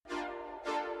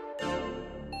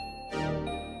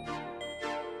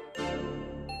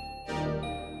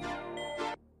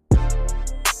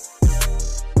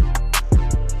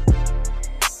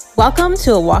Welcome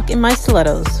to A Walk in My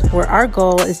Stilettos, where our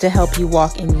goal is to help you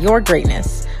walk in your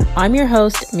greatness. I'm your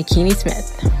host, Makini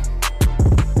Smith.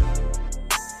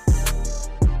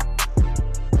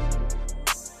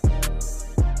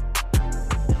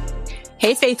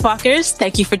 Hey, Faith Walkers.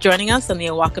 Thank you for joining us on the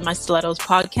A Walk in My Stilettos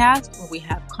podcast, where we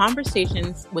have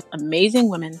conversations with amazing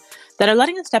women that are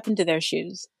letting us step into their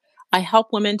shoes. I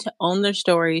help women to own their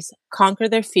stories, conquer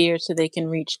their fears so they can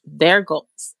reach their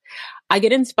goals. I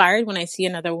get inspired when I see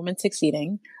another woman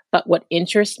succeeding, but what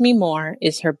interests me more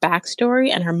is her backstory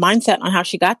and her mindset on how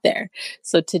she got there.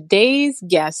 So today's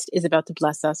guest is about to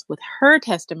bless us with her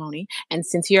testimony, and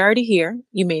since you're already here,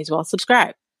 you may as well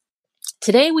subscribe.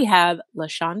 Today we have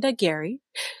LaShanda Gary,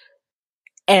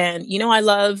 and you know I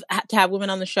love to have women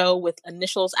on the show with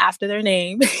initials after their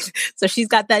name. So she's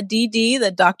got that DD,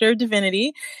 the Doctor of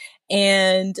Divinity,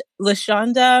 and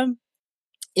LaShanda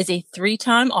is a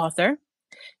 3-time author.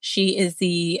 She is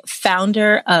the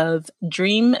founder of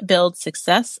Dream Build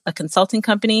Success, a consulting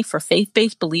company for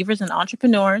faith-based believers and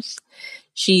entrepreneurs.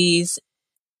 She's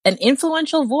an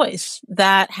influential voice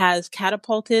that has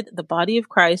catapulted the body of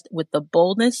Christ with the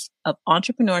boldness of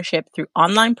entrepreneurship through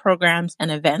online programs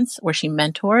and events where she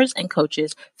mentors and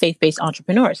coaches faith-based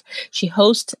entrepreneurs. She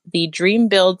hosts the Dream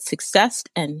Build Success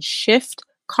and Shift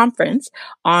Conference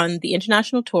on the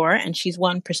international tour, and she's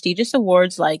won prestigious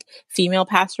awards like Female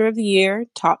Pastor of the Year,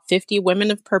 Top 50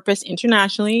 Women of Purpose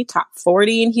internationally, Top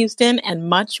 40 in Houston, and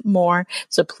much more.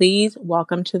 So please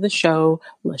welcome to the show,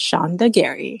 LaShanda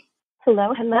Gary.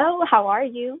 Hello. How are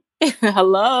you?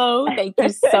 Hello. Thank you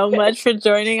so much for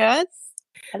joining us.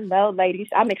 Hello, ladies.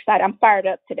 I'm excited. I'm fired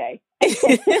up today.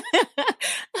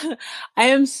 I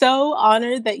am so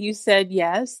honored that you said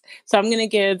yes. So I'm going to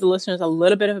give the listeners a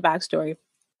little bit of a backstory.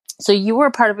 So you were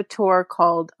a part of a tour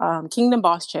called Kingdom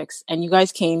Boss Chicks, and you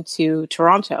guys came to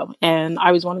Toronto, and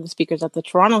I was one of the speakers at the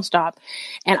Toronto stop.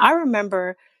 And I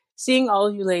remember seeing all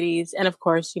of you ladies, and of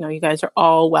course, you know, you guys are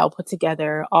all well put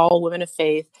together, all women of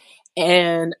faith.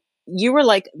 And you were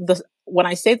like when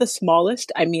I say the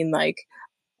smallest, I mean like,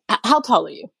 how tall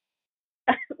are you?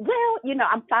 Well, you know,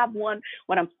 I'm 5'1"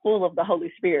 when I'm full of the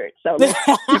Holy Spirit. So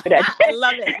I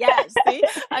love it. Yes. See,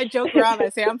 I joke around. I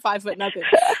say I'm 5 foot nothing.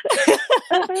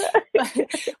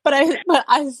 but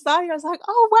I saw you. I was like,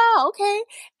 oh wow, okay.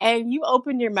 And you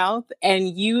opened your mouth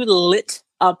and you lit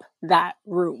up that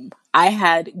room. I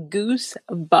had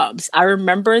goosebumps. I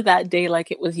remember that day like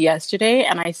it was yesterday.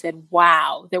 And I said,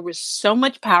 wow, there was so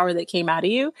much power that came out of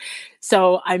you.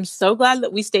 So I'm so glad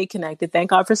that we stayed connected. Thank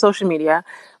God for social media.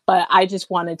 But I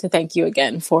just wanted to thank you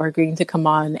again for agreeing to come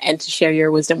on and to share your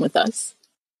wisdom with us.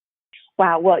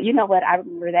 Wow. Well, you know what? I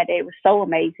remember that day. It was so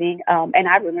amazing. And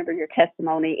I remember your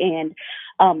testimony. And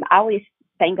I always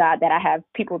thank God that I have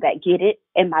people that get it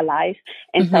in my life.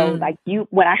 And so like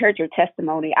when I heard your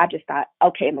testimony, I just thought,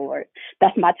 okay, Lord,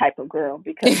 that's my type of girl,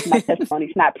 because my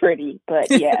testimony's not pretty.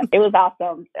 But yeah, it was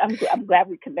awesome. I'm glad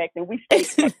we connected. We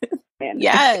stayed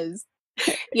connected.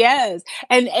 Yes.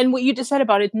 And what you just said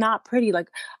about it's not pretty. Like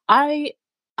I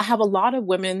have a lot of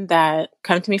women that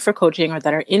come to me for coaching or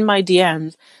that are in my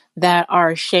DMs that are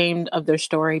ashamed of their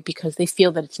story because they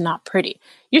feel that it's not pretty.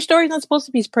 Your story's not supposed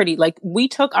to be pretty. Like we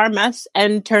took our mess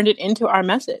and turned it into our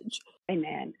message.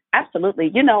 Amen.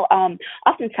 Absolutely. You know,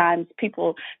 oftentimes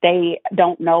people, they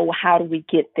don't know how do we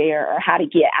get there or how to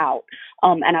get out.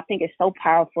 And I think it's so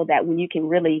powerful that when you can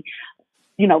really,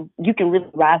 you know, you can really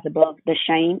rise above the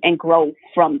shame and grow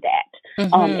from that.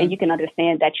 And you can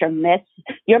understand that your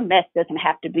mess doesn't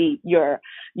have to be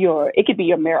it could be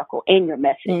your miracle and your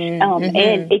message.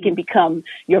 And it can become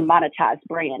your monetized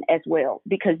brand as well,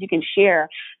 because you can share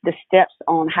the steps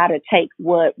on how to take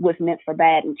what was meant for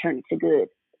bad and turn it to good.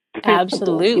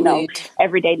 Absolutely. You know,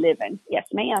 everyday living. Yes,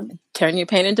 ma'am. Turn your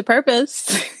pain into purpose.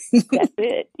 That's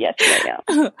it. Yes,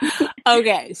 ma'am.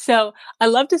 Okay. So I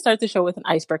love to start the show with an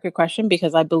icebreaker question,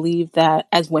 because I believe that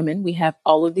as women, we have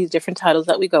all of these different titles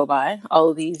that we go by, all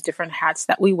of these different hats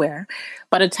that we wear.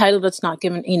 But a title that's not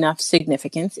given enough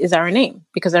significance is our name,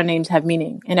 because our names have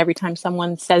meaning. And every time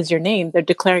someone says your name, they're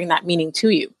declaring that meaning to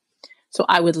you. So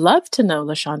I would love to know,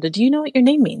 LaShanda, do you know what your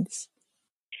name means?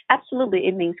 Absolutely.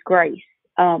 It means grace.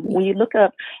 When you look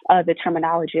up the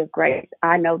terminology of grace,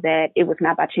 I know that it was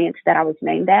not by chance that I was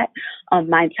named that.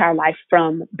 My entire life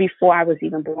from before I was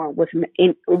even born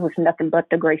it was nothing but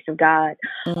the grace of God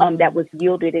that was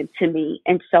yielded into me.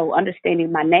 And so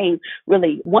understanding my name,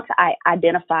 really, once I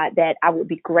identified that I would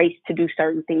be graced to do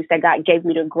certain things, that God gave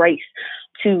me the grace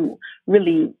to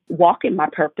really walk in my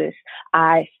purpose,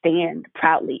 I stand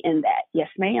proudly in that. Yes,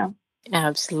 ma'am.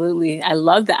 Absolutely. I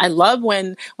love that. I love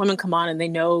when women come on and they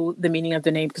know the meaning of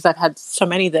the name, because I've had so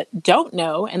many that don't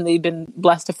know and they've been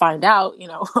blessed to find out,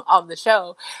 on the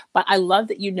show. But I love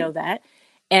that you know that.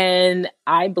 And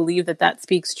I believe that that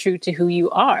speaks true to who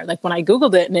you are. Like when I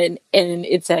Googled it and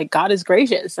it said, God is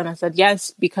gracious. And I said,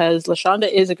 yes, because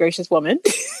LaShanda is a gracious woman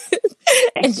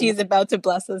and she's about to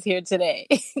bless us here today.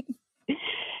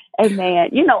 Amen.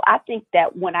 I think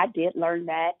that when I did learn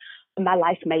that, my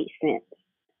life made sense.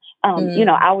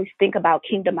 I always think about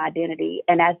kingdom identity,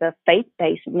 and as a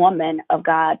faith-based woman of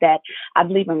God, that I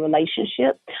believe in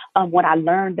relationship. When I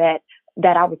learned that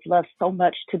I was loved so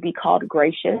much to be called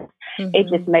gracious, it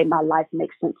just made my life make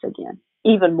sense again,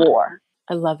 even more.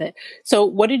 I love it. So,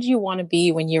 what did you want to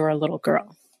be when you were a little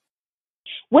girl?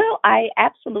 Well, I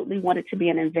absolutely wanted to be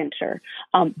an inventor.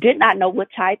 Did not know what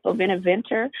type of an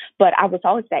inventor, but I was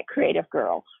always that creative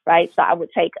girl, right? So I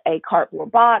would take a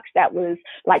cardboard box that was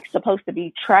like supposed to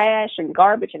be trash and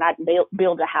garbage, and I'd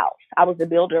build a house. I was a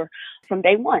builder from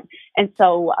day one. And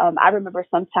so I remember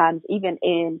sometimes even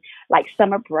in like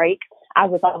summer break, I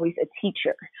was always a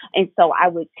teacher. And so I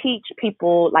would teach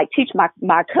people, like teach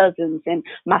my cousins and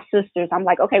my sisters. I'm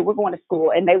like, okay, we're going to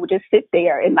school. And they would just sit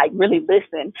there and like really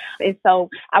listen. And so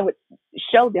I would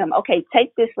show them, okay,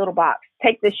 take this little box,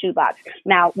 take this shoe box.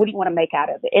 Now, what do you want to make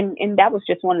out of it? And that was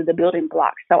just one of the building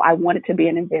blocks. So I wanted to be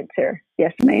an inventor.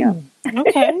 Yes, ma'am.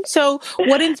 Okay. So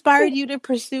what inspired you to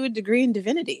pursue a degree in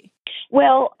divinity?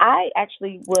 Well, I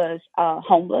actually was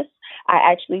homeless.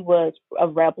 I actually was a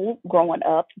rebel growing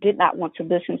up, did not want to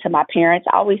listen to my parents.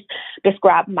 I always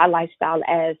described my lifestyle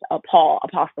as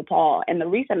Apostle Paul. And the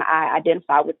reason I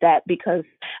identify with that, because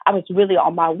I was really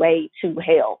on my way to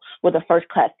hell with a first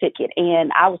class ticket,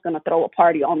 and I was going to throw a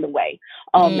party on the way.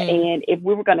 And if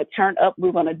we were going to turn up, we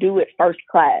were going to do it first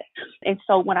class. And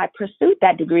so when I pursued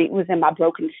that degree, it was in my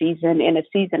broken season, in a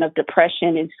season of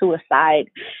depression and suicide.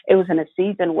 It was in a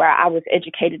season where I was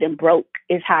educated and broke,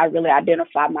 is how I really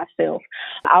identify myself.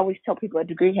 I always tell people a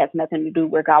degree has nothing to do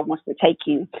where God wants to take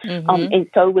you. And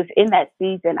so it was in that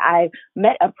season I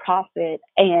met a prophet,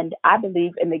 and I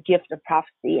believe in the gift of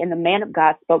prophecy. And the man of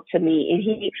God spoke to me, and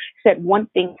he said one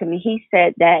thing to me. He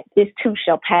said that this too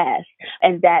shall pass,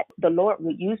 and that the Lord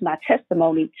would use my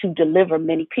testimony to deliver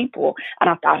many people. And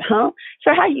I thought,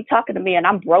 so how are you talking to me? And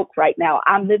I'm broke right now.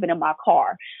 I'm living in my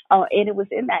car. And it was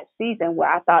in that season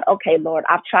where I thought, okay, Lord,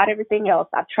 I've tried everything else.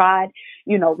 I've tried,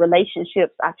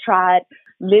 relationships. I've tried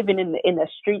living in the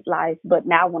street life, but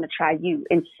now I want to try you.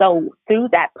 And so through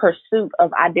that pursuit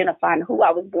of identifying who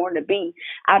I was born to be,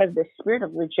 out of the spirit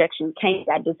of rejection came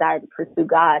that desire to pursue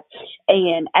God.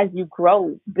 And as you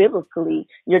grow biblically,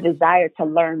 your desire to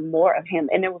learn more of him.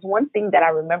 And there was one thing that I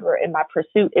remember in my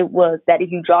pursuit. It was that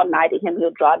if you draw nigh to him,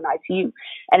 he'll draw nigh to you.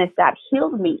 And as God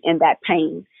healed me in that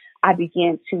pain, I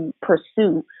began to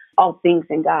pursue all things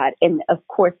in God. And of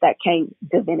course, that came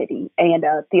divinity and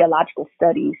theological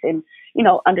studies and,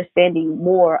 understanding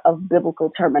more of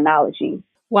biblical terminology.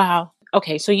 Wow.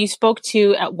 Okay. So you spoke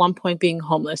to at one point being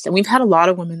homeless, and we've had a lot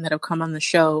of women that have come on the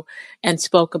show and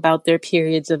spoke about their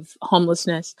periods of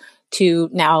homelessness to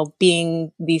now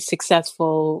being the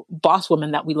successful boss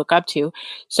woman that we look up to.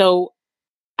 So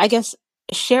I guess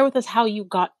share with us how you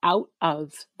got out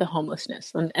of the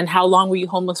homelessness and how long were you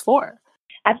homeless for?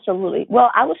 Absolutely. Well,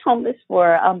 I was homeless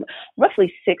for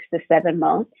roughly 6 to 7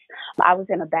 months. I was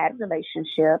in a bad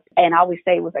relationship, and I always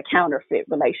say it was a counterfeit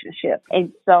relationship.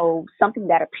 And so something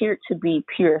that appeared to be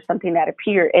pure, something that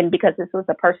appeared, and because this was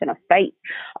a person of faith,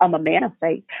 a man of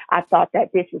faith, I thought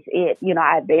that this is it.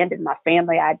 I abandoned my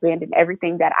family. I abandoned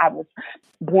everything that I was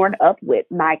born up with,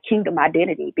 my kingdom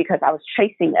identity, because I was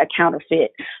chasing a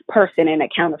counterfeit person and a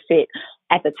counterfeit,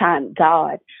 at the time,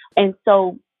 God. And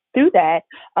so through that,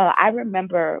 I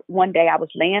remember one day I was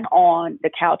laying on the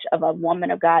couch of a woman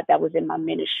of God that was in my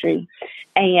ministry,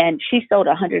 and she sowed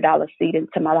 $100 seed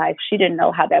into my life. She didn't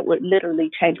know how that would literally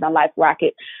change my life, where I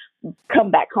could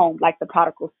come back home like the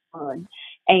prodigal son.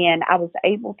 And I was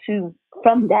able to,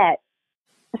 from that,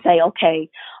 say, okay,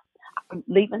 I'm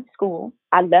leaving school.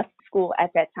 I left school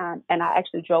at that time, and I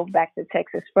actually drove back to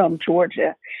Texas from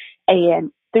Georgia.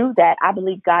 And through that, I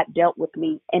believe God dealt with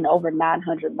me in over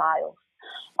 900 miles,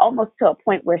 almost to a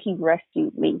point where he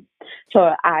rescued me.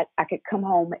 So I could come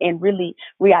home and really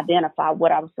re-identify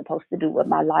what I was supposed to do with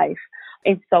my life.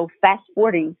 And so fast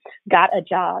forwarding, got a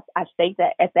job. I stayed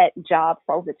at that job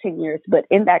for over 10 years. But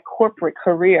in that corporate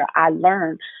career, I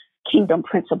learned kingdom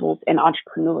principles and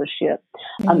entrepreneurship.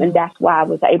 And that's why I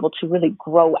was able to really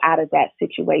grow out of that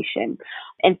situation.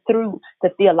 And through the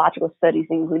theological studies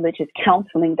and religious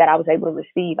counseling that I was able to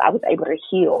receive, I was able to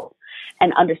heal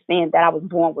and understand that I was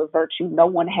born with virtue. No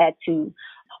one had to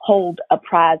hold a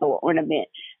prize or ornament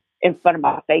in front of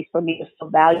my face for me to feel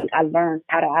valued. I learned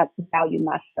how to value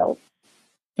myself.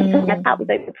 So that's how I was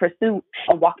able to pursue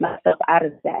and walk myself out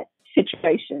of that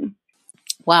situation.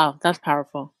 Wow, that's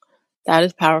powerful. That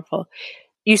is powerful.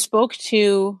 You spoke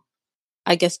to,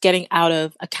 I guess, getting out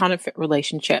of a counterfeit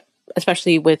relationship,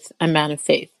 especially with a man of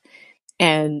faith.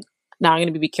 And now I'm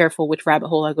going to be careful which rabbit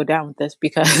hole I go down with this,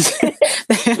 because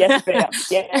yes, ma'am.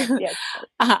 Yes.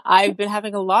 I've been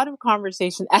having a lot of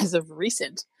conversation as of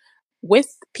recent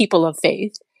with people of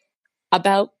faith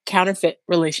about counterfeit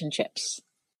relationships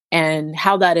and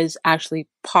how that is actually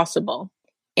possible.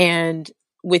 And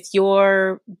with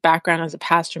your background as a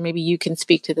pastor, maybe you can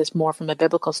speak to this more from a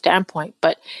biblical standpoint,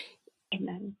 but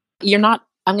Amen. You're not,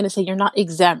 I'm going to say you're not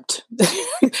exempt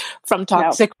from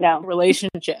toxic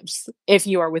relationships if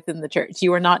you are within the church.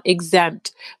 You are not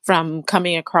exempt from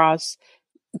coming across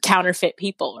counterfeit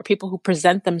people or people who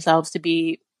present themselves to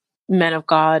be men of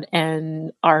God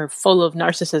and are full of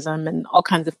narcissism and all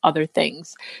kinds of other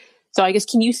things. So I guess,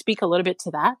 can you speak a little bit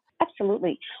to that?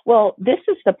 Absolutely. Well, this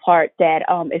is the part that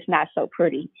is not so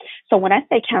pretty. So when I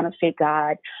say counterfeit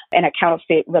God and a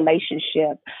counterfeit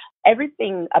relationship,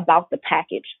 everything about the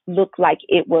package looked like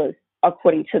it was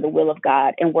according to the will of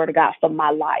God and word of God for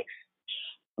my life.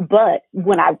 But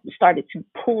when I started to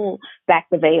pull back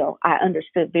the veil, I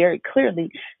understood very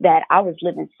clearly that I was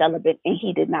living celibate and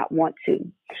he did not want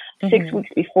to. 6 weeks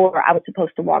before I was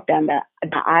supposed to walk down the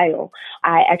aisle,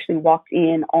 I actually walked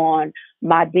in on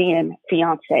my then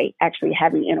fiance actually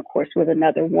having intercourse with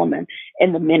another woman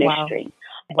in the ministry.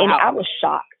 Wow. And I was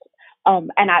shocked.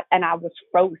 And I was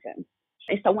frozen.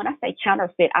 And so when I say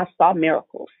counterfeit, I saw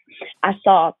miracles. I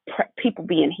saw people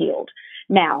being healed.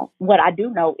 Now, what I do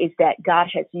know is that God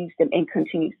has used him and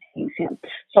continues to use him.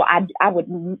 So I would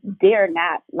dare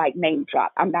not like name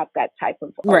drop. I'm not that type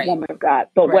of woman of God.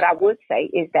 But what I would say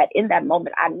is that in that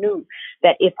moment, I knew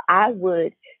that if I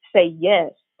would say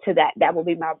yes to that, that will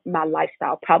be my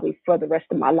lifestyle probably for the rest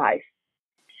of my life.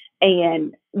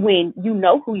 And when you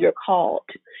know who you're called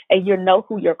and you know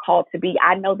who you're called to be,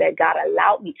 I know that God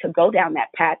allowed me to go down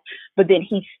that path, but then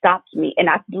he stopped me. And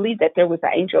I believe that there was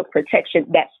an angel of protection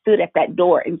that stood at that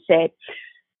door and said,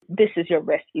 this is your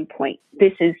rescue point.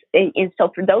 This is, and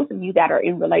so for those of you that are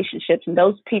in relationships and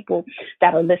those people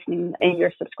that are listening and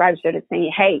your subscribers that are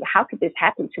saying, hey, how could this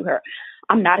happen to her?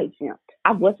 I'm not exempt.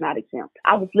 I was not exempt.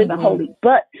 I was living holy,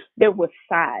 but there were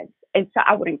signs. And so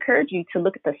I would encourage you to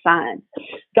look at the signs.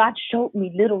 God showed me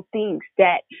little things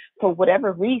that for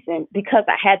whatever reason, because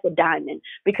I had the diamond,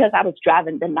 because I was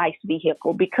driving the nice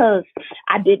vehicle, because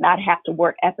I did not have to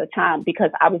work at the time,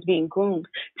 because I was being groomed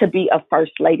to be a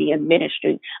first lady in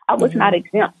ministry, I was not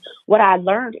exempt. What I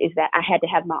learned is that I had to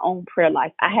have my own prayer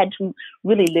life. I had to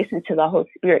really listen to the Holy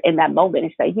Spirit in that moment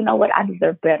and say, you know what? I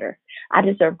deserve better. I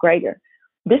deserve greater.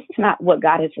 This is not what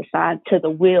God has assigned to the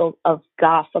will of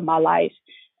God for my life.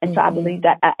 And so I believe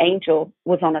that an angel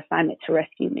was on assignment to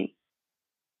rescue me.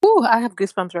 Ooh, I have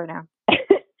goosebumps right now.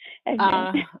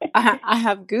 I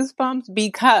have goosebumps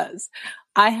because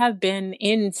I have been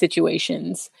in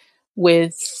situations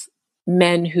with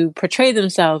men who portray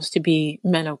themselves to be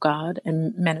men of God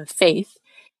and men of faith.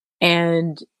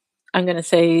 And I'm going to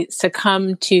say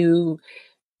succumb to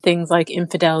things like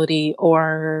infidelity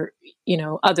or,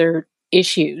 other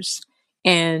issues.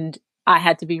 And I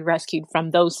had to be rescued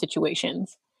from those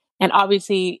situations. And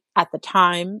obviously at the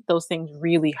time, those things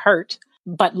really hurt.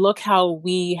 But look how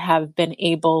we have been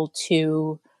able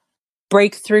to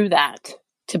break through that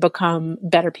to become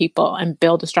better people and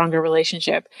build a stronger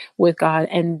relationship with God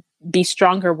and be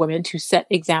stronger women to set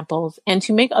examples and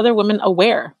to make other women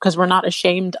aware, because we're not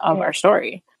ashamed of our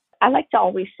story. I like to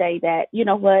always say that, you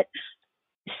know what,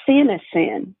 sin is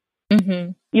sin,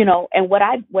 and what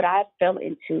I fell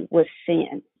into was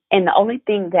sin. And the only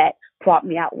thing that brought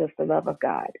me out was the love of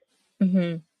God.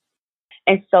 And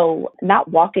so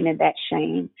not walking in that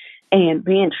shame and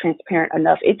being transparent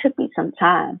enough, it took me some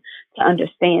time to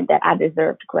understand that I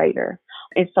deserved greater.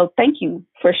 And so thank you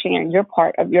for sharing your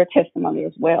part of your testimony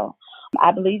as well.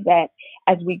 I believe that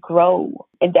as we grow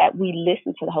and that we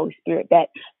listen to the Holy Spirit, that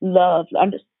love,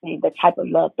 understanding the type of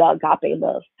love, the agape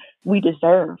love we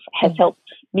deserve has helped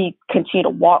me continue to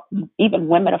walk even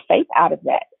women of faith out of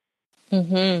that.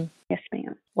 Yes,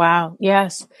 ma'am. Wow.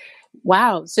 Yes.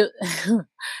 Wow. So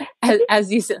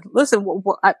as you said, listen,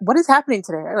 what is happening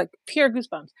today? Like pure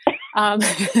goosebumps.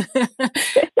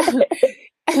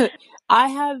 I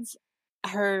have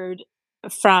heard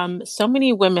from so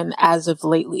many women as of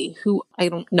lately who I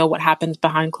don't know what happens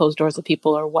behind closed doors of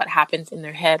people or what happens in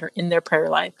their head or in their prayer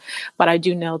life. But I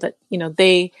do know that,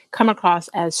 they come across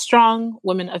as strong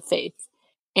women of faith,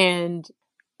 and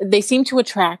they seem to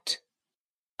attract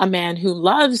a man who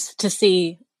loves to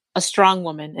see a strong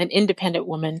woman, an independent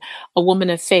woman, a woman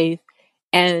of faith,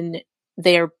 and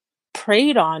they're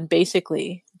preyed on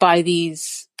basically by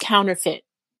these counterfeit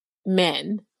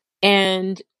men.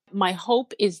 And my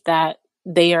hope is that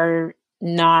they are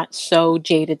not so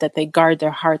jaded that they guard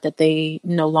their heart, that they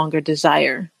no longer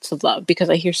desire to love, because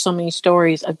I hear so many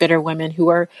stories of bitter women who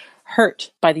are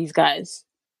hurt by these guys.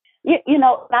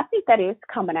 I think that is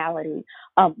commonality.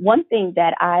 One thing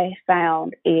that I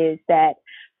found is that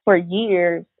for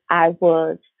years I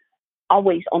was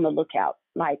always on the lookout,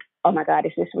 like, oh my God,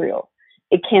 is this real?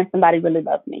 Can somebody really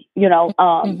love me?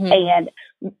 And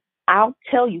I'll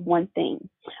tell you one thing.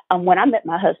 When I met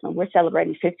my husband, we're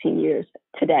celebrating 15 years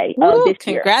today, this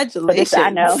year. Congratulations. I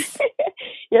know.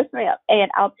 Yes, ma'am.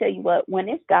 And I'll tell you what, when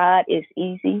it's God, it's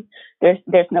easy.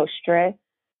 There's no stress.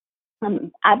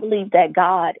 I believe that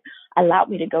God allowed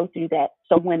me to go through that.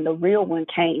 So when the real one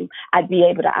came, I'd be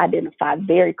able to identify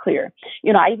very clear.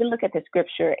 I even look at the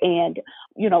scripture and,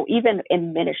 even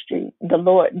in ministry, the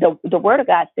Lord, the word of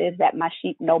God says that my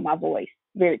sheep know my voice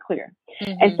very clear.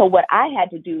 And so what I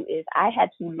had to do is I had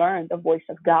to learn the voice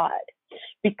of God,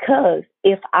 because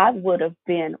if I would have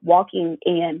been walking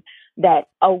in that,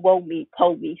 oh, woe me,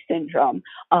 po me syndrome,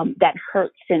 that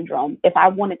hurt syndrome, if I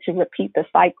wanted to repeat the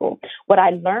cycle, what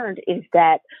I learned is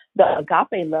that the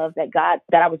agape love that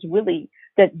I was really,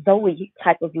 that Zoe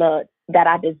type of love that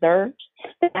I deserved,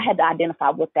 that I had to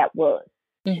identify what that was.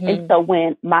 And so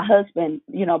when my husband,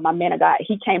 my man of God,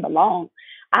 he came along,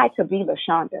 I could be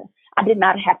LaShanda. I did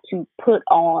not have to put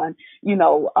on,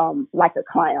 like a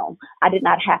clown. I did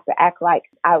not have to act like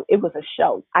it was a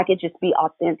show. I could just be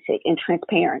authentic and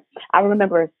transparent. I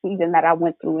remember a season that I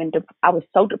went through and I was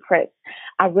so depressed.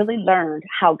 I really learned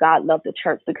how God loved the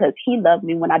church, because he loved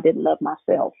me when I didn't love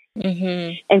myself.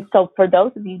 And so for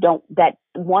those of you that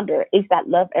wonder, is that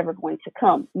love ever going to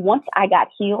come? Once I got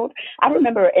healed, I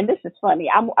remember, and this is funny,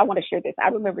 I want to share this. I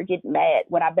remember getting mad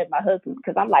when I met my husband,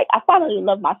 because I'm like, I finally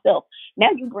love myself.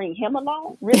 Now you bring him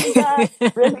along? Really, God?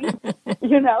 Really?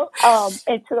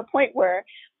 And to the point where,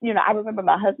 I remember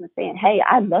my husband saying, hey,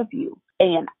 I love you.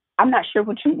 And I'm not sure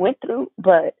what you went through,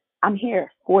 but I'm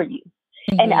here for you.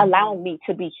 And allowing me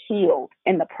to be healed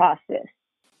in the process.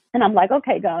 And I'm like,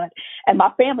 okay, God. And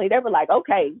my family, they were like,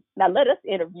 okay, now let us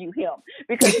interview him,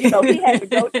 because, he had to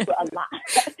go through a lot.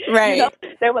 Right.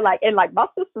 They were like, and like my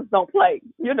sisters don't play,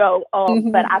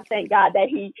 but I thank God that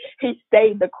he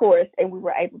stayed the course and we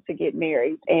were able to get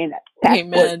married and fast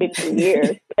forward 15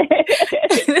 years.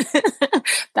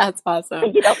 That's awesome.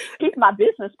 And, he's my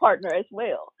business partner as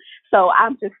well. So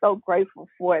I'm just so grateful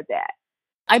for that.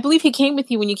 I believe he came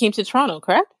with you when you came to Toronto,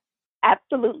 correct?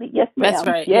 Absolutely. Yes, ma'am. That's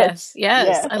right. Yes.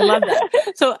 I love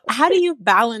that. So how do you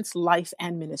balance life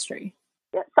and ministry?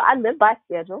 So I live by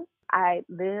schedule. I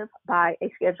live by a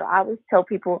schedule. I always tell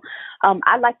people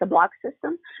I like the block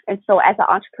system. And so as an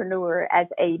entrepreneur, as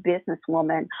a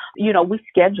businesswoman, we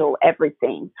schedule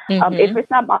everything. If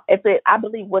it's not, I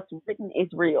believe what's written is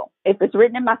real. If it's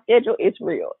written in my schedule, it's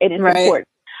real. And it's important.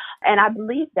 And I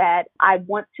believe that I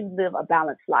want to live a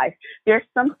balanced life. There's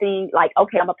something like,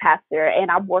 okay, I'm a pastor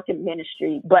and I work in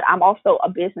ministry, but I'm also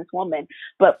a businesswoman.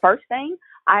 But first thing,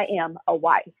 I am a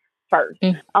wife first.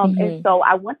 And so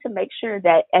I want to make sure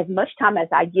that as much time as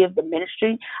I give the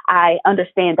ministry, I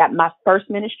understand that my first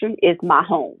ministry is my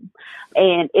home.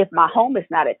 And if my home is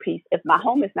not at peace, if my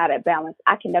home is not at balance,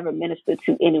 I can never minister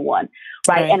to anyone.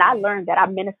 Right. And I learned that I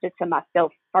minister to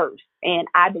myself first. And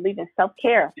I believe in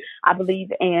self-care. I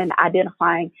believe in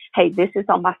identifying, hey, this is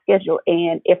on my schedule.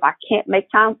 And if I can't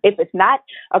make time, if it's not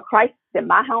a crisis in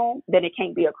my home, then it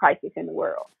can't be a crisis in the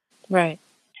world. Right.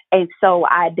 And so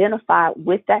I identify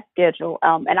with that schedule.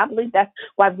 And I believe that's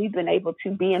why we've been able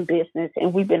to be in business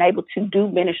and we've been able to do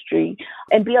ministry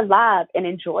and be alive and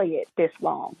enjoy it this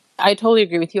long. I totally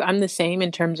agree with you. I'm the same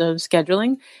in terms of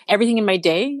scheduling. Everything in my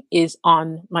day is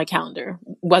on my calendar,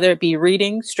 whether it be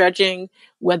reading, stretching,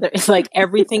 whether it's like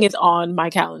everything is on my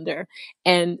calendar.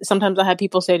 And sometimes I have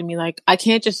people say to me, like, I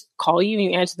can't just call you and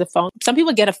you answer the phone. Some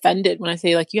people get offended when I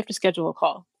say, like, you have to schedule a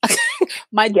call.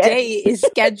 My day is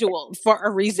scheduled for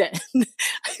a reason.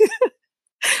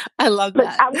 I love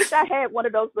that. I wish I had one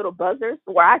of those little buzzers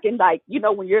where I can, like,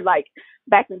 when you're like,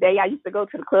 back in the day, I used to go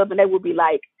to the club and they would be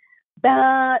like,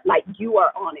 like you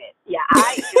are on it. Yeah,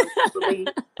 I am totally,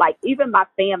 like, even my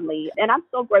family, and I'm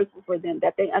so grateful for them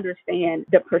that they understand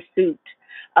the pursuit,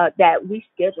 that we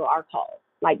schedule our calls.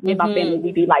 Like me and my family,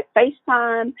 we do like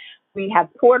FaceTime, we have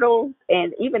portals,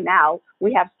 and even now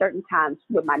we have certain times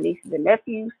with my nieces and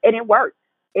nephews, and it works.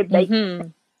 It makes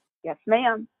sense. Yes,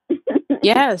 ma'am.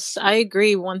 Yes, I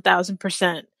agree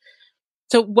 1000%.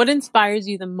 So what inspires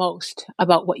you the most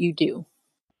about what you do?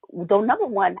 Though number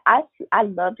one, I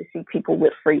love to see people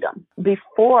with freedom.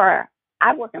 Before,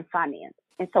 I work in finance.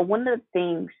 And so one of the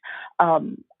things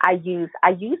I use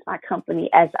my company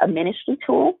as a ministry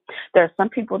tool. There are some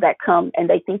people that come and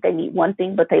they think they need one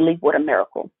thing, but they leave with a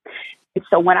miracle.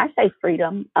 So when I say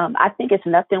freedom, I think it's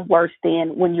nothing worse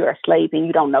than when you're a slave and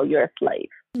you don't know you're a slave.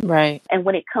 Right. And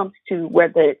when it comes to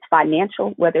whether it's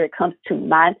financial, whether it comes to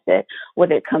mindset,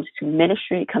 whether it comes to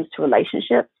ministry, it comes to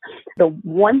relationships, the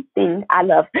one thing I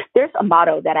love, there's a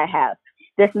motto that I have.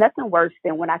 There's nothing worse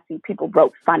than when I see people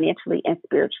broke financially and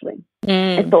spiritually.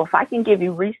 And so if I can give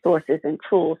you resources and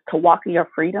tools to walk in your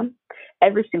freedom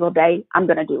every single day, I'm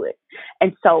going to do it.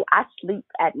 And so I sleep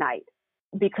at night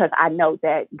because I know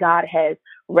that God has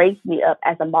raised me up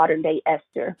as a modern day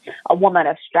Esther, a woman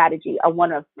of strategy, a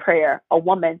woman of prayer, a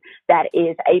woman that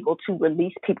is able to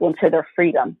release people into their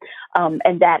freedom,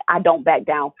 and that I don't back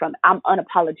down from. I'm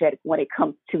unapologetic when it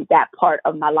comes to that part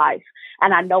of my life,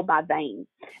 and I know my veins.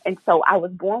 And so I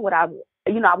was born I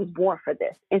was born for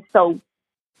this. And so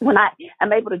when I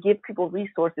am able to give people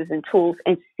resources and tools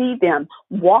and see them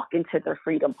walk into their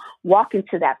freedom, walk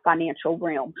into that financial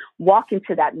realm, walk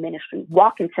into that ministry,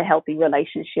 walk into healthy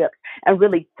relationships, and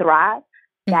really thrive,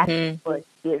 that's what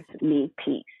gives me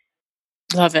peace.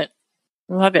 Love it.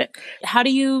 Love it. How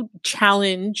do you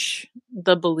challenge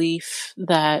the belief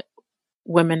that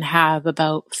women have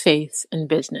about faith and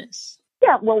business?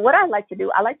 Yeah, well, what I like to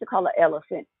do, I like to call an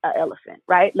elephant,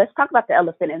 right? Let's talk about the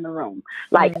elephant in the room.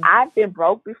 Like, I've been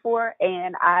broke before,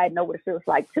 and I know what it feels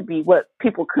like to be what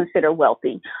people consider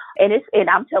wealthy. And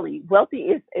I'm telling you, wealthy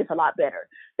is a lot better.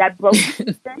 That broke,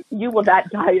 you will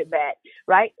not die in that,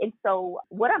 right? And so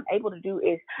what I'm able to do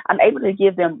is I'm able to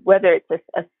give them, whether it's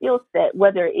a skill set,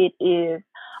 whether it is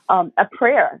a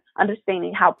prayer,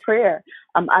 understanding how prayer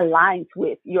aligns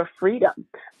with your freedom.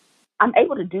 I'm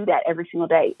able to do that every single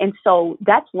day. And so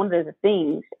that's one of the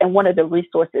things and one of the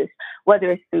resources,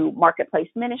 whether it's through marketplace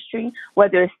ministry,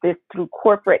 whether it's through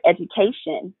corporate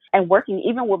education and working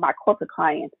even with my corporate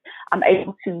clients, I'm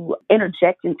able to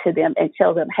interject into them and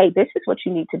tell them, hey, this is what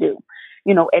you need to do,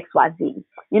 X, Y, Z,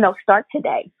 start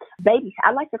today. Babies,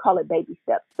 I like to call it baby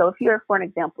steps. So for an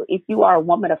example, if you are a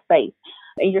woman of faith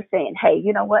and you're saying, hey,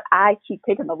 you know what, I keep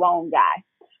picking the wrong guy,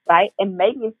 right? And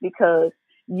maybe it's because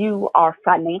you are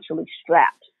financially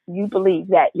strapped. You believe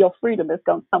that your freedom is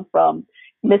going to come from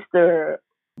Mr.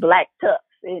 Black Tux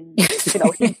and,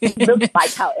 he looks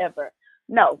like however.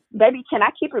 No, baby, can I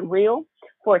keep it real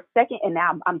for a second? And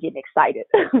now I'm getting excited.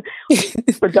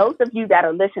 For those of you that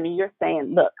are listening, you're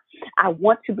saying, look, I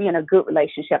want to be in a good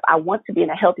relationship. I want to be in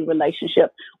a healthy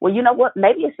relationship. Well, you know what?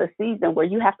 Maybe it's a season where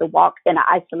you have to walk in an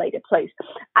isolated place.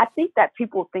 I think that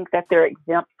people think that they're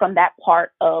exempt from that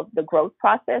part of the growth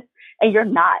process. And you're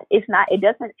not. It's not. It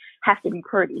doesn't have to be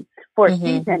pretty. For a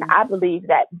season, I believe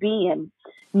that being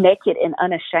naked and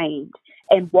unashamed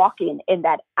and walking in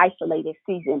that isolated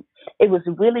season, it was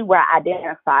really where I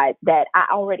identified that I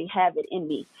already have it in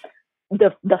me.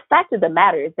 The fact of the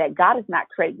matter is that God is not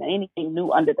creating anything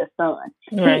new under the sun.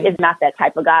 Right. He is not that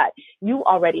type of God. You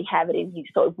already have it in you.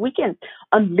 So if we can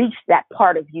unleash that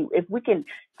part of you, if we can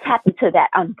tap into that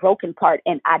unbroken part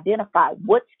and identify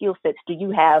what skill sets do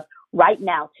you have right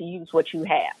now to use what you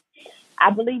have, I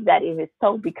believe that it is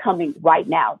so becoming right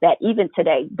now that even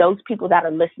today, those people that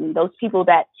are listening, those people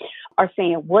that are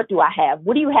saying, what do I have?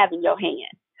 What do you have in your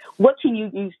hand? What can you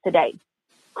use today?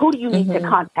 Who do you need to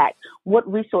contact? What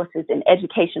resources and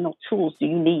educational tools do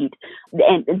you need?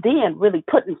 And then really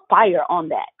putting fire on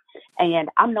that. And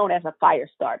I'm known as a fire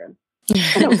starter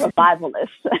and a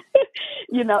revivalist,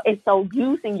 and so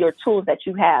using your tools that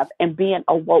you have and being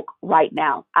awoke right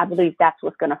now, I believe that's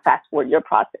what's going to fast forward your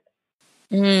process.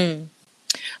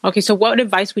 Okay, so what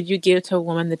advice would you give to a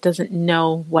woman that doesn't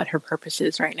know what her purpose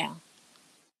is right now?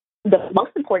 The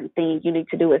most important thing you need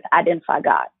to do is identify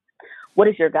God. What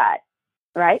is your God?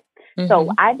 Right? So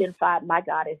I identified my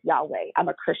God as Yahweh. I'm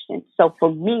a Christian. So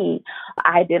for me,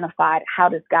 I identified, how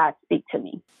does God speak to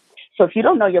me? So if you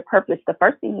don't know your purpose, the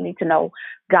first thing you need to know,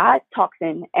 God talks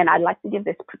in, and I like to give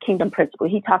this kingdom principle.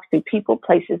 He talks to people,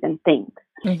 places, and things.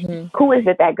 Who is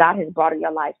it that God has brought in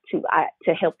your life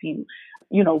to help you,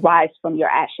 rise from your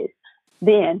ashes?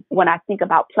 Then when I think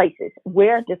about places,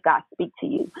 where does God speak to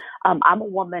you? I'm a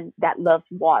woman that loves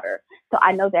water. So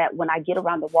I know that when I get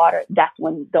around the water, that's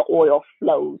when the oil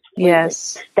flows.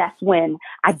 Yes. That's when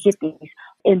I get these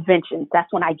inventions.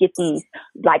 That's when I get these,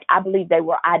 I believe they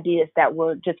were ideas that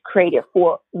were just created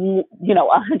for,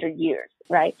 100 years.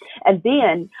 Right. And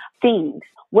then things,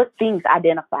 what things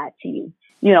identify to you?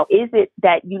 Is it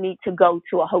that you need to go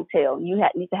to a hotel? You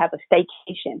need to have a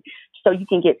staycation so you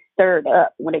can get stirred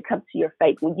up when it comes to your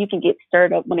faith, when you can get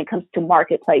stirred up when it comes to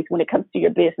marketplace, when it comes to your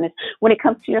business, when it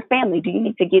comes to your family? Do you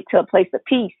need to get to a place of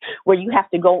peace where you have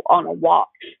to go on a walk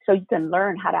so you can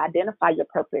learn how to identify your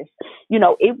purpose?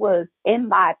 It was in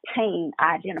my pain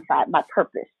I identified my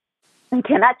purpose. And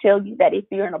can I tell you that if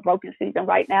you're in a broken season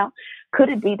right now, could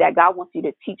it be that God wants you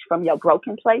to teach from your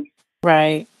broken place?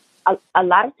 Right. A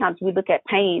lot of times we look at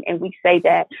pain and we say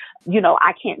that,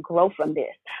 I can't grow from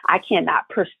this. I cannot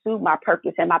pursue my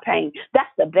purpose in my pain. That's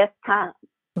the best time.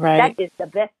 Right. That is the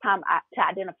best time to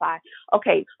identify,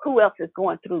 okay, who else is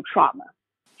going through trauma?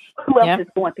 Who else is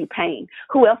going through pain?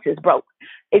 Who else is broke?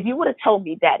 If you would have told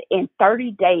me that in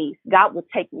 30 days, God would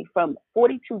take me from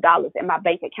 $42 in my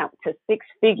bank account to six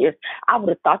figures, I would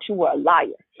have thought you were a liar.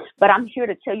 But I'm here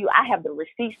to tell you, I have the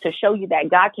receipts to show you that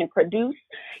God can produce.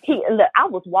 I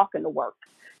was walking to work.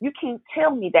 You can't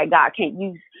tell me that God can't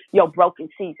use your broken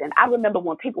season. I remember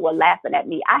when people were laughing at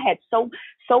me, I had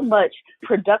so much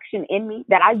production in me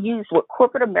that I used what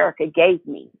corporate America gave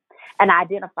me. And I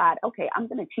identified, okay, I'm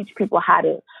going to teach people how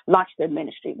to launch their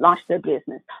ministry, launch their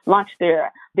business, launch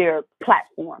their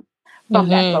platform from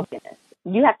that brokenness.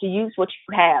 You have to use what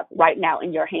you have right now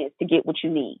in your hands to get what you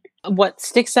need. What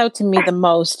sticks out to me the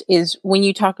most is when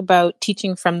you talk about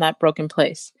teaching from that broken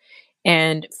place.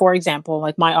 And for example,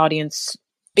 like my audience,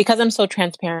 because I'm so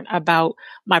transparent about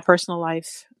my personal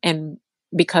life and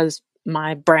because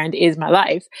my brand is my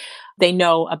life, they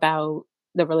know about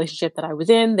the relationship that I was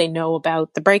in. They know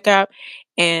about the breakup.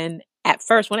 And at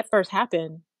first, when it first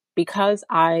happened, because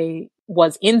I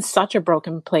was in such a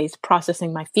broken place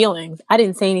processing my feelings, I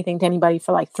didn't say anything to anybody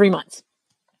for like 3 months.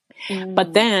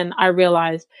 But then I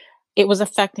realized it was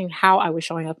affecting how I was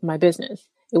showing up in my business.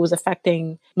 It was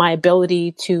affecting my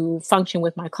ability to function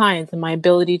with my clients and my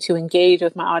ability to engage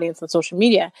with my audience on social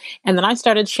media. And then I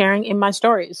started sharing in my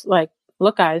stories, like,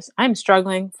 look, guys, I'm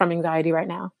struggling from anxiety right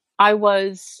now. I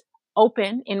was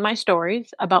open in my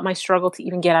stories about my struggle to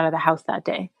even get out of the house that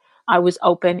day. I was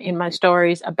open in my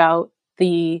stories about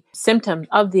the symptoms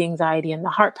of the anxiety and the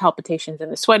heart palpitations and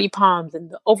the sweaty palms and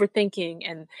the overthinking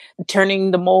and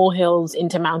turning the molehills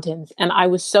into mountains. And I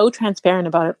was so transparent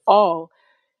about it all.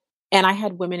 And I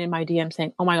had women in my DM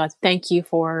saying, oh my God, thank you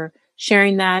for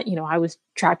sharing that. I was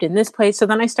trapped in this place. So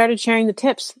then I started sharing the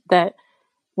tips that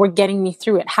were getting me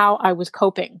through it, how I was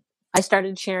coping. I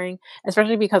started sharing,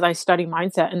 especially because I study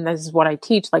mindset and this is what I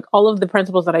teach. Like all of the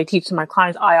principles that I teach to my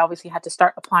clients, I obviously had to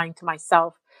start applying to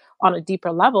myself on a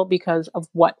deeper level because of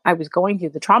what I was going through,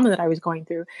 the trauma that I was going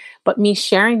through. But me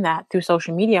sharing that through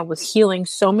social media was healing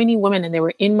so many women, and they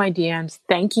were in my DMs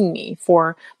thanking me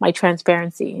for my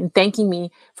transparency and thanking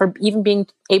me for even being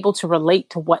able to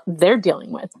relate to what they're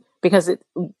dealing with because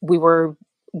we were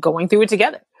going through it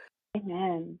together.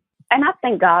 Amen. And I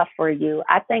thank God for you.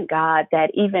 I thank God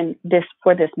that even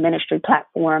for this ministry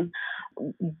platform,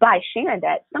 by sharing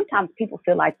that, sometimes people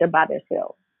feel like they're by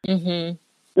themselves. Mm-hmm.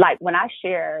 Like when I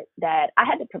shared that, I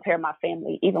had to prepare my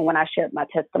family, even when I shared my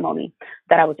testimony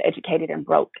that I was educated and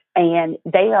broke. And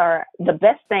the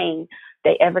best thing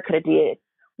they ever could have did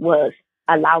was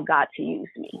allow God to use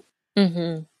me.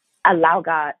 Mm-hmm. Allow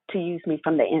God to use me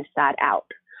from the inside out.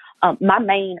 My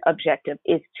main objective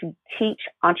is to teach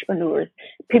entrepreneurs,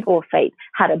 people of faith,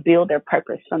 how to build their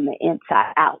purpose from the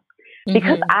inside out.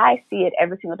 Because I see it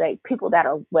every single day. People that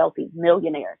are wealthy,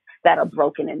 millionaires, that are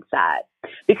broken inside.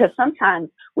 Because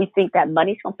sometimes we think that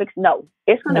money's going to fix. No,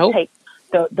 it's going to take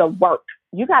the work.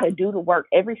 You got to do the work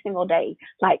every single day.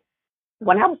 Like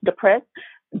when I was depressed,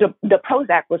 the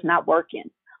Prozac was not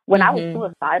working. When I was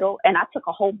suicidal and I took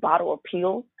a whole bottle of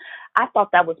pills, I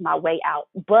thought that was my way out.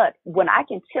 But when I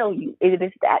can tell you,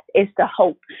 it's the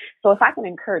hope. So if I can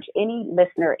encourage any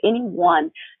listener,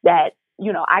 anyone that,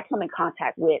 I come in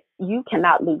contact with, you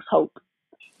cannot lose hope.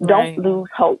 Don't lose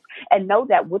hope, and know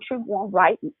that what you're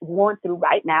going through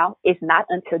right now is not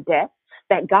until death,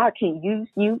 that God can use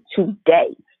you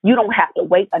today. You don't have to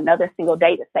wait another single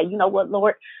day to say, you know what,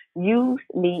 Lord, use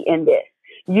me in this.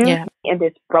 Use me in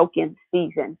this broken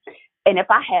season. And if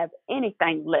I have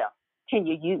anything left, can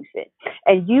you use it?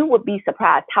 And you would be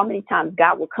surprised how many times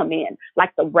God will come in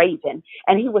like the raven,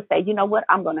 and he would say, you know what,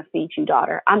 I'm going to feed you,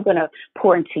 daughter. I'm going to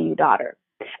pour into you, daughter.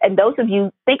 And those of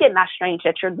you, think it not strange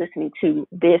that you're listening to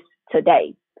this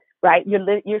today, right?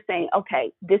 You're saying,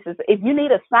 okay, this is, if you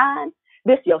need a sign,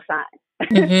 this is your sign.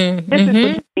 This is what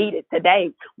you needed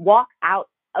today. Walk out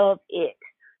of it.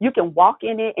 You can walk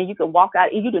in it and you can walk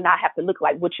out, and you do not have to look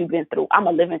like what you've been through. I'm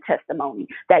a living testimony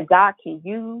that God can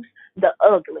use the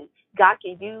ugly. God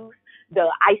can use the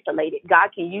isolated. God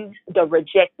can use the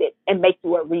rejected and make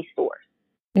you a resource.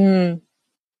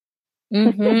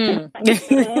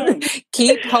 Mm-hmm.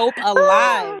 Keep hope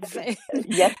alive.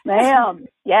 Yes, ma'am.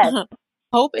 Yes.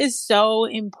 Hope is so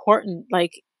important.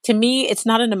 Like, to me, it's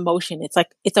not an emotion. It's like,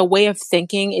 it's a way of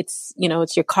thinking. It's,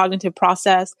 it's your cognitive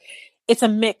process. It's a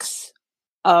mix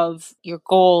of your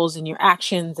goals and your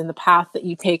actions and the path that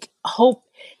you take. Hope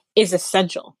is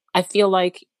essential. I feel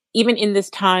like even in this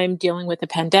time dealing with the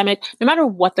pandemic, no matter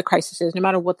what the crisis is, no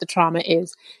matter what the trauma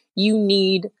is, you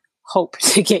need hope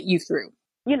to get you through.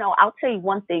 I'll tell you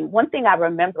one thing. One thing I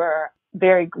remember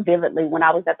very vividly when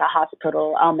I was at the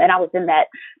hospital, and I was in that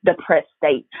depressed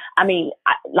state. I mean,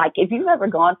 like if you've ever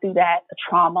gone through that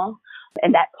trauma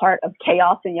and that part of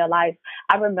chaos in your life,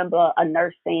 I remember a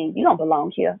nurse saying, "You don't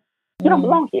belong here. You don't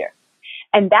belong here."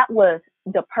 And that was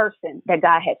the person that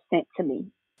God had sent to me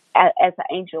as an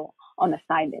angel on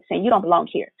assignment, saying, "You don't belong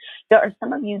here." There are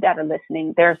some of you that are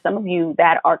listening. There are some of you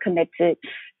that are connected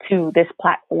to this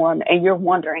platform, and you're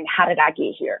wondering, how did I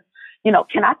get here?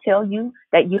 Can I tell you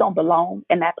that you don't belong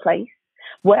in that place?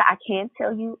 What I can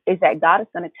tell you is that God is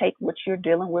going to take what you're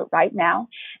dealing with right now,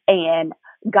 and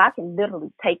God can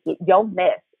literally take it, your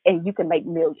mess, and you can make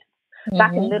millions. God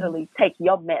can literally take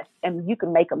your mess and you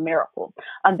can make a miracle.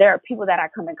 There are people that I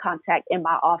come in contact in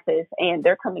my office, and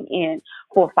they're coming in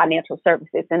for financial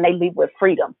services, and they leave with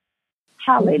freedom.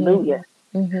 Hallelujah.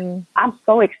 I'm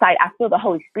so excited. I feel the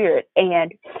Holy Spirit.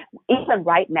 And even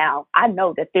right now, I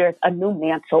know that there's a new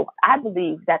mantle. I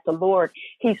believe that the Lord,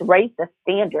 He's raised the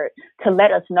standard to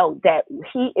let us know that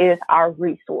He is our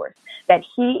resource, that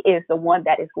He is the one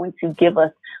that is going to give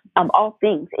us all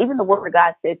things. Even the Word of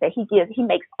God says that He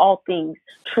makes all things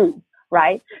true,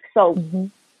 right? So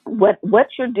what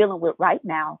you're dealing with right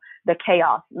now, the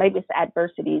chaos, maybe it's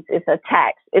adversities, it's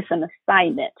attacks, it's an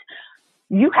assignment.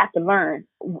 You have to learn,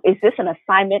 is this an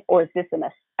assignment or is this an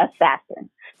assassin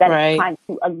that is trying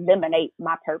to eliminate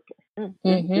my purpose?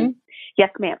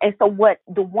 Yes, ma'am. And so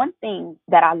the one thing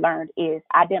that I learned is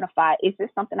identify, is this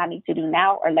something I need to do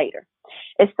now or later?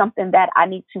 Is something that I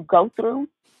need to go through,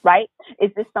 right?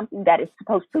 Is this something that is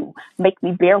supposed to make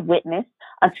me bear witness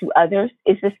unto others?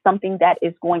 Is this something that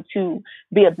is going to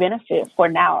be a benefit for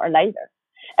now or later?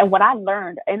 And what I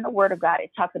learned in the Word of God,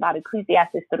 it talks about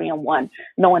Ecclesiastes 3:1,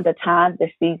 knowing the time,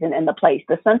 the season, and the place.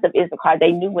 The sons of Issachar,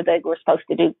 they knew what they were supposed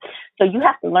to do. So you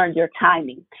have to learn your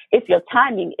timing. If your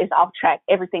timing is off track,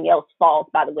 everything else falls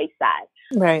by the wayside.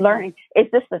 Right. Learning,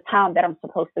 is this the time that I'm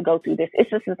supposed to go through this? Is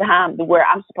this the time where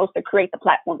I'm supposed to create the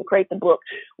platform, to create the book,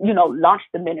 launch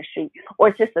the ministry? Or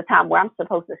is this the time where I'm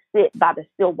supposed to sit by the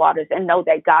still waters and know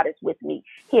that God is with me?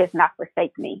 He has not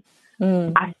forsaken me.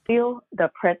 I feel the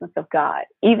presence of God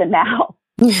even now.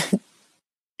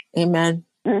 Amen.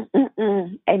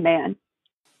 Amen.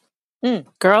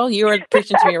 Girl, you are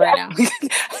preaching to me right now.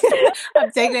 I'm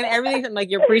taking in everything. I'm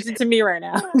like, you're preaching to me right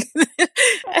now.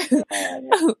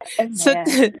 So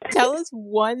tell us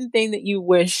one thing that you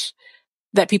wish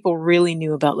that people really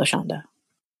knew about LaShanda.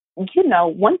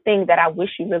 One thing that I wish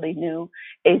you really knew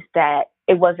is that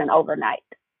it wasn't overnight.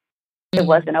 It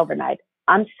wasn't overnight.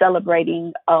 I'm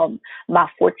celebrating my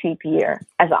 14th year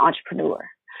as an entrepreneur.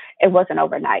 It wasn't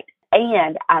overnight.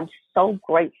 And I'm so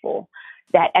grateful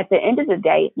that at the end of the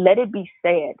day, let it be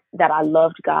said that I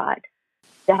loved God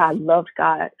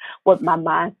with my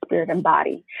mind, spirit, and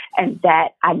body, and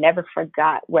that I never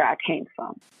forgot where I came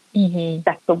from.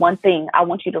 That's the one thing I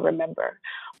want you to remember.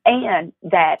 And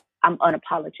that I'm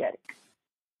unapologetic.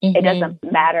 It doesn't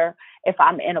matter if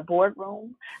I'm in a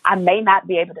boardroom. I may not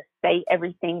be able to say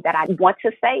everything that I want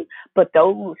to say, but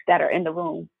those that are in the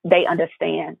room, they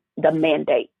understand the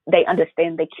mandate. They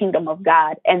understand the kingdom of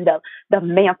God and the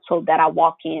mantle that I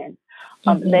walk in.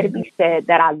 Let it be said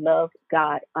that I love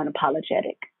God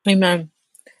unapologetic. Amen.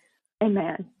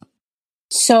 Amen.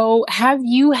 So have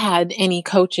you had any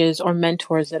coaches or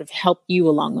mentors that have helped you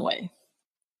along the way?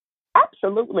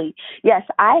 Absolutely. Yes,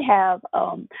 I have.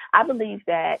 I believe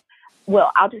that,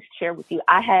 I'll just share with you.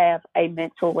 I have a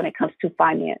mentor when it comes to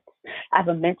finance. I have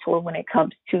a mentor when it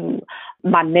comes to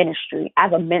my ministry. I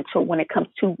have a mentor when it comes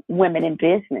to women in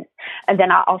business. And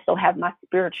then I also have my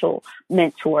spiritual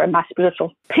mentor and my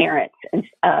spiritual parents and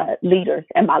leaders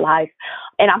in my life.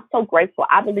 And I'm so grateful.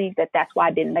 I believe that that's why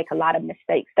I didn't make a lot of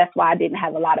mistakes. That's why I didn't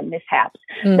have a lot of mishaps.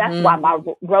 That's why my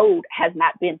road has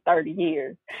not been 30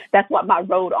 years. That's why my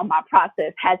road on my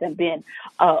process hasn't been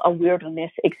a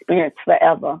wilderness experience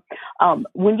forever.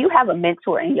 When you have a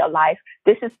mentor in your life,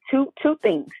 this is two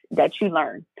things that you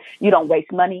learn. You don't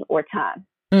waste money or time.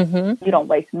 You don't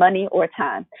waste money or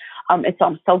time. And so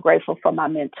I'm so grateful for my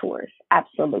mentors.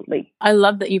 Absolutely. I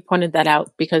love that you pointed that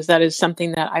out, because that is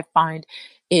something that I find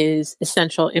is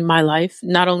essential in my life,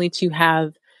 not only to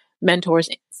have mentors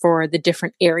for the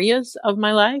different areas of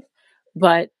my life,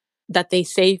 but that they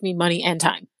save me money and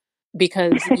time.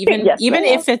 Because even Yes, even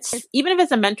ma'am. if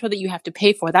it's a mentor that you have to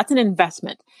pay for, that's an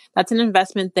investment. That's an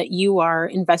investment that you are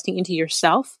investing into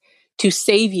yourself to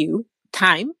save you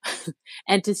time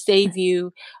and to save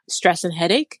you stress and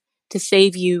headache, to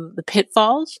save you the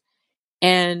pitfalls.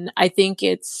 And I think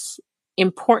it's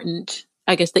important,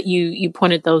 I guess, that you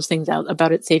pointed those things out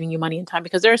about it saving you money and time,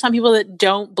 because there are some people that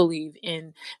don't believe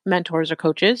in mentors or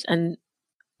coaches. And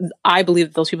I believe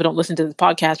that those people don't listen to this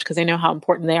podcast because they know how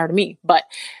important they are to me. But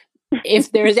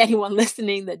if there is anyone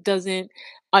listening that doesn't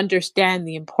understand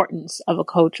the importance of a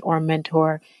coach or a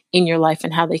mentor in your life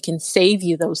and how they can save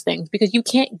you those things, because you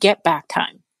can't get back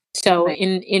time. So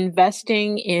in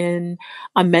investing in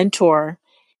a mentor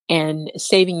and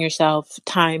saving yourself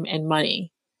time and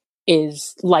money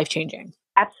is life-changing.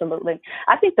 Absolutely.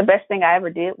 I think the best thing I ever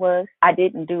did was I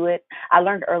didn't do it. I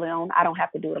learned early on I don't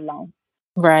have to do it alone.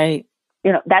 Right.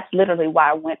 You know, that's literally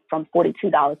why I went from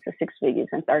 $42 to six figures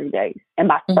in 30 days in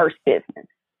my first business.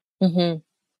 Mm-hmm.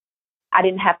 I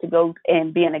didn't have to go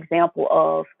and be an example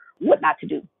of what not to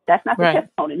do. That's not the Right.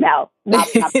 testimony now. My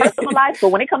personal life, but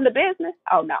when it comes to business,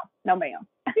 oh no, ma'am.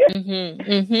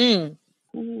 Mm-hmm.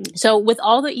 Mm-hmm. So with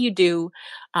all that you do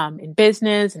in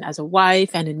business and as a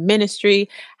wife and in ministry,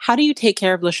 how do you take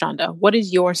care of LaShanda? What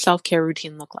does your self-care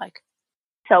routine look like?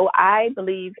 So I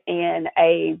believe in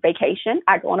a vacation.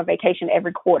 I go on a vacation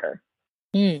every quarter.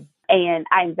 And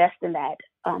I invest in that.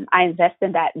 I invest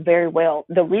in that very well.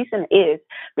 The reason is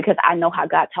because I know how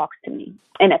God talks to me.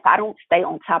 And if I don't stay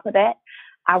on top of that,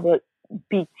 I would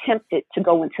be tempted to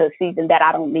go into a season that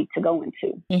I don't need to go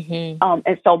into.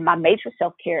 And so my major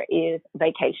self-care is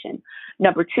vacation.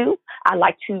 Number two, I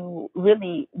like to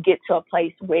really get to a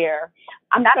place where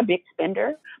I'm not a big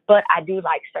spender, but I do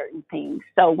like certain things.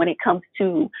 So when it comes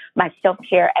to my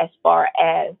self-care as far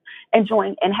as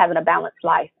enjoying and having a balanced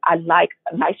life, I like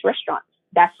nice restaurants.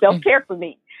 That's self-care for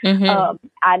me.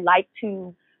 I like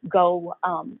to go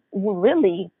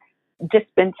really just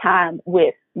spend time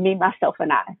with me, myself,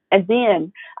 and I. And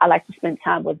then I like to spend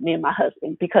time with me and my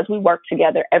husband because we work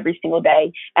together every single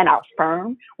day. And our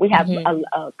firm, we have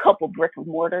a couple brick and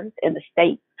mortars in the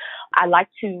States. I like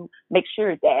to make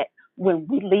sure that when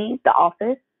we leave the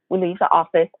office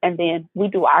and then we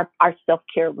do our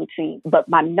self-care routine. But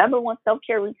my number one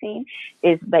self-care routine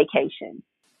is vacation.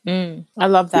 I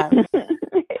love that.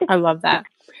 I love that.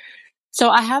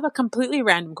 So I have a completely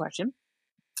random question.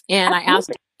 And I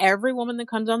asked every woman that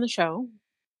comes on the show.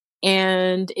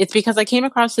 And it's because I came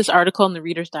across this article in the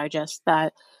Reader's Digest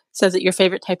that says that your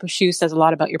favorite type of shoe says a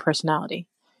lot about your personality.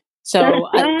 So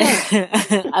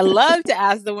I love to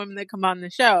ask the women that come on the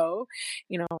show,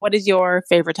 what is your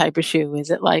favorite type of shoe?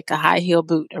 Is it like a high heel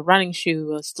boot, a running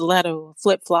shoe, a stiletto, a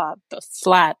flip flop, a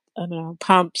flat,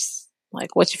 pumps?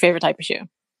 Like, what's your favorite type of shoe?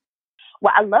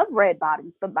 Well, I love red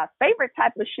bottoms, but my favorite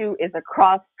type of shoe is a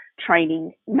cross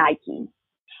training Nike.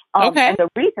 Okay. And the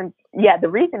reason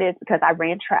is because I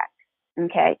ran track.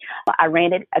 Okay. I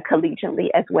ran it collegiately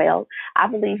as well. I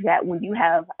believe that when you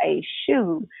have a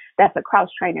shoe that's a cross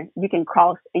trainer, you can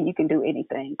cross and you can do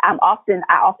anything. I often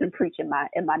preach in my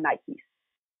Nikes.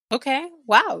 Okay.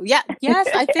 Wow. Yeah. Yes.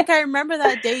 I think I remember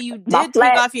that day you did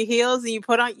take off your heels and you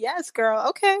put on, yes, girl.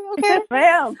 Okay. Yes,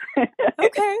 ma'am.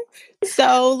 Okay.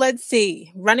 So let's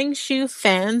see. Running shoe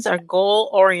fans are goal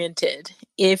oriented.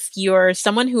 If you're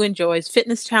someone who enjoys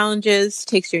fitness challenges,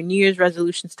 takes your New Year's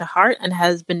resolutions to heart, and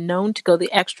has been known to go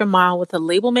the extra mile with a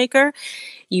label maker,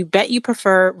 you bet you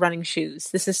prefer running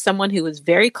shoes. This is someone who is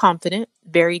very confident,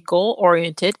 very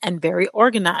goal-oriented, and very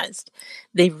organized.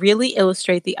 They really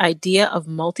illustrate the idea of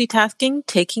multitasking,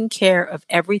 taking care of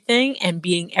everything, and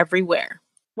being everywhere.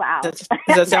 Wow. Does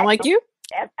that sound like you?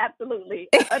 Absolutely.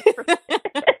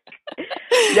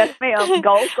 Yes, ma'am.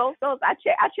 Goals. I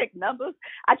check numbers.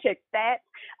 I check stats.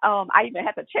 I even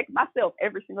have to check myself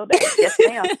every single day. Yes,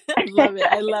 ma'am. Love it.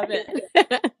 I love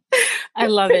it. I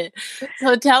love it.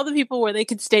 So tell the people where they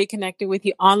could stay connected with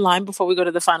you online before we go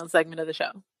to the final segment of the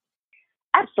show.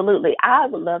 Absolutely. I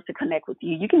would love to connect with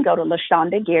you. You can go to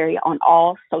LaShanda Gary on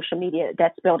all social media.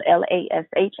 That's spelled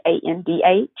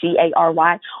LaShandagary,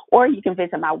 or you can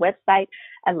visit my website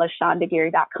at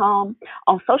LaShandaGary.com.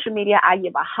 On social media, I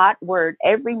give a hot word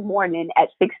every morning at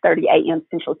 6:30 a.m.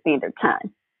 Central Standard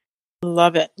Time.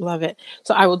 Love it. Love it.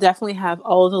 So I will definitely have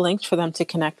all of the links for them to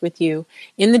connect with you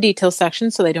in the details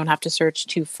section so they don't have to search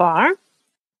too far.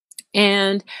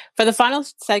 And for the final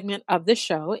segment of the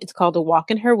show, it's called A Walk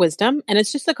in Her Wisdom. And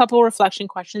it's just a couple of reflection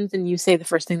questions and you say the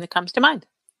first thing that comes to mind.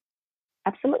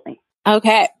 Absolutely.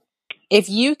 Okay. If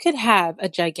you could have a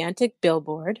gigantic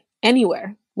billboard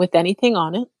anywhere with anything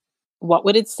on it, what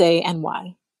would it say and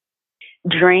why?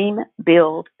 Dream,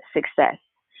 build, success.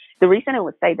 The reason I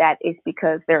would say that is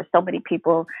because there are so many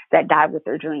people that die with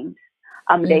their dreams.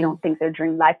 They don't think their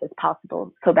dream life is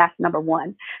possible. So that's number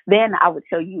one. Then I would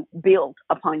tell you, build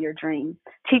upon your dreams.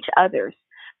 Teach others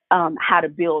how to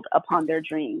build upon their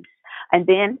dreams. And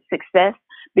then success,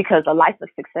 because a life of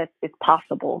success is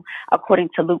possible. According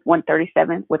to Luke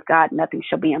 1:37, with God, nothing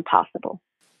shall be impossible.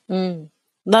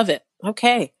 Love it.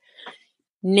 Okay.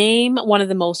 Name one of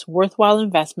the most worthwhile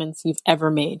investments you've ever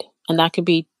made. And that could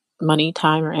be money,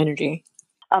 time, or energy.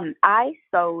 I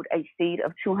sowed a seed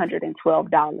of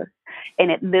 $212,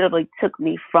 and it literally took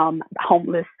me from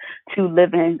homeless to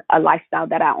living a lifestyle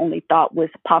that I only thought was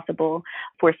possible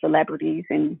for celebrities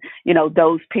and,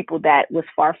 those people that was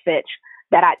far-fetched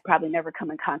that I'd probably never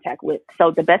come in contact with.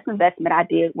 So the best investment I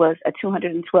did was a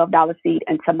 $212 seed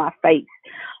into my faith,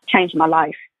 changed my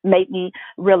life, made me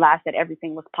realize that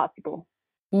everything was possible.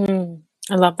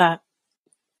 I love that.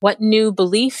 What new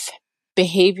belief,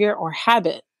 behavior, or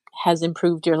habit has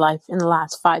improved your life in the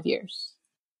last 5 years?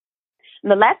 In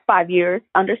the last 5 years,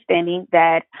 understanding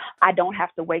that I don't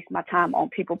have to waste my time on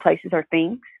people, places, or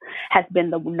things has been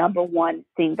the number one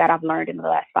thing that I've learned in the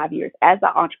last 5 years. As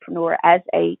an entrepreneur, as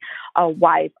a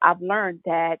wife, I've learned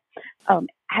that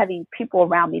having people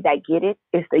around me that get it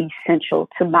is the essential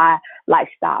to my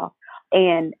lifestyle.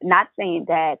 And not saying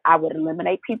that I would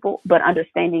eliminate people, but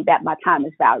understanding that my time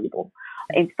is valuable.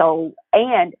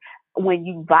 And when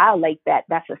you violate that,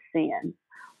 that's a sin.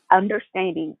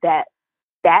 Understanding that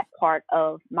part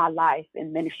of my life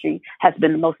and ministry has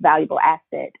been the most valuable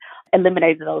asset.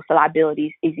 Eliminating those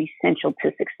liabilities is essential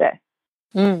to success.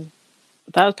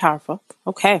 That was powerful.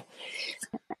 Okay.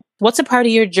 What's a part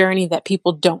of your journey that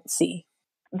people don't see?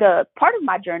 The part of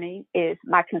my journey is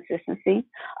my consistency.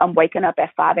 Waking up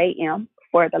at 5 a.m.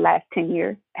 for the last 10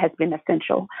 years has been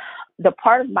essential. The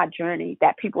part of my journey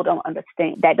that people don't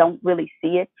understand, that don't really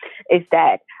see it, is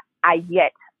that I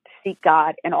yet seek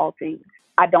God in all things.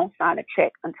 I don't sign a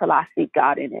check until I seek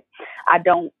God in it. I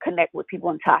don't connect with people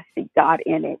until I seek God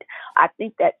in it. I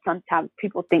think that sometimes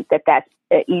people think that that's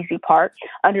the easy part.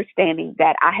 Understanding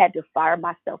that I had to fire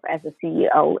myself as a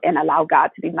CEO and allow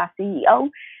God to be my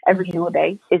CEO every single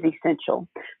day is essential.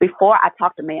 Before I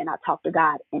talk to man, I talk to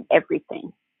God in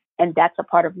everything. And that's a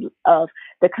part of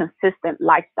the consistent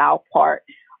lifestyle part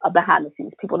behind the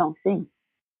scenes people don't see.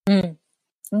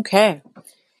 Okay.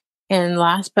 And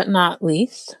last but not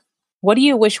least, what do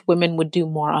you wish women would do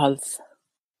more of?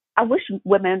 I wish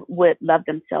women would love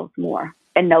themselves more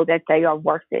and know that they are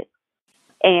worth it.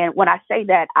 And when I say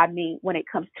that, I mean when it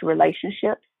comes to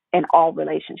relationships, and all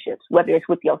relationships, whether it's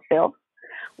with yourself,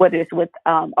 whether it's with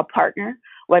a partner,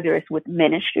 whether it's with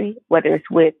ministry, whether it's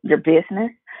with your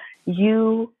business,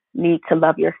 you need to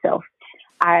love yourself.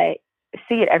 I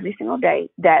see it every single day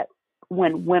that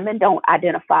when women don't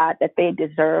identify that they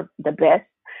deserve the best,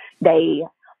 they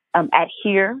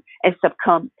adhere and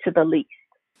succumb to the least.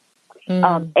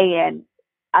 And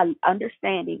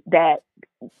understanding that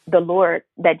the Lord,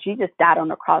 that Jesus died on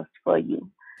the cross for you.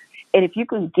 And if you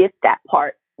can get that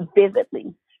part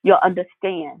vividly, you'll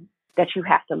understand that you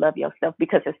have to love yourself,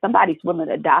 because if somebody's willing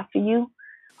to die for you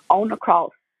on the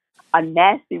cross, a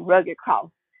nasty, rugged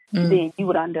cross, then you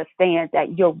would understand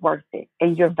that you're worth it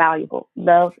and you're valuable.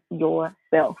 Love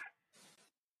yourself.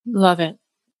 Love it.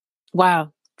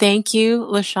 Wow. Thank you,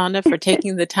 LaShanda, for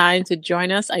taking the time to join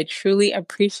us. I truly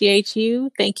appreciate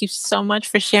you. Thank you so much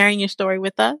for sharing your story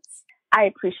with us. I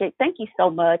appreciate. Thank you so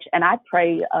much. And I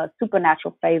pray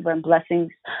supernatural favor and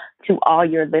blessings to all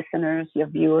your listeners, your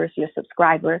viewers, your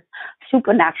subscribers.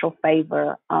 Supernatural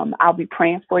favor. I'll be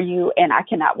praying for you, and I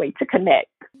cannot wait to connect.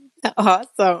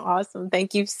 Awesome.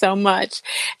 Thank you so much.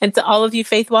 And to all of you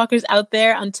faith walkers out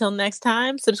there, until next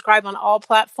time, subscribe on all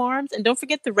platforms, and don't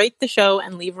forget to rate the show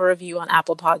and leave a review on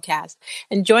Apple Podcasts.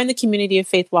 And join the community of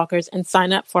faith walkers and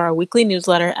sign up for our weekly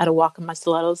newsletter at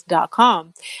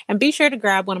awalkinmystilettos.com. And be sure to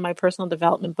grab one of my personal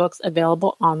development books,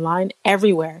 available online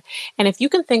everywhere. And if you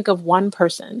can think of one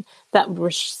person that will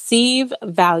receive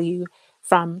value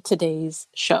from today's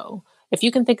show, if you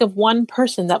can think of one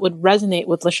person that would resonate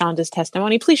with LaShanda's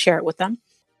testimony, please share it with them.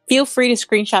 Feel free to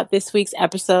screenshot this week's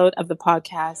episode of the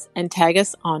podcast and tag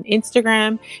us on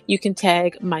Instagram. You can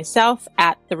tag myself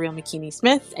at The Real McKinney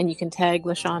Smith, and you can tag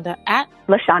LaShanda at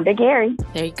LaShanda Gary.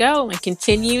 There you go. And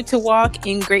continue to walk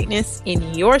in greatness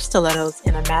in your stilettos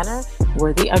in a manner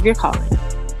worthy of your calling.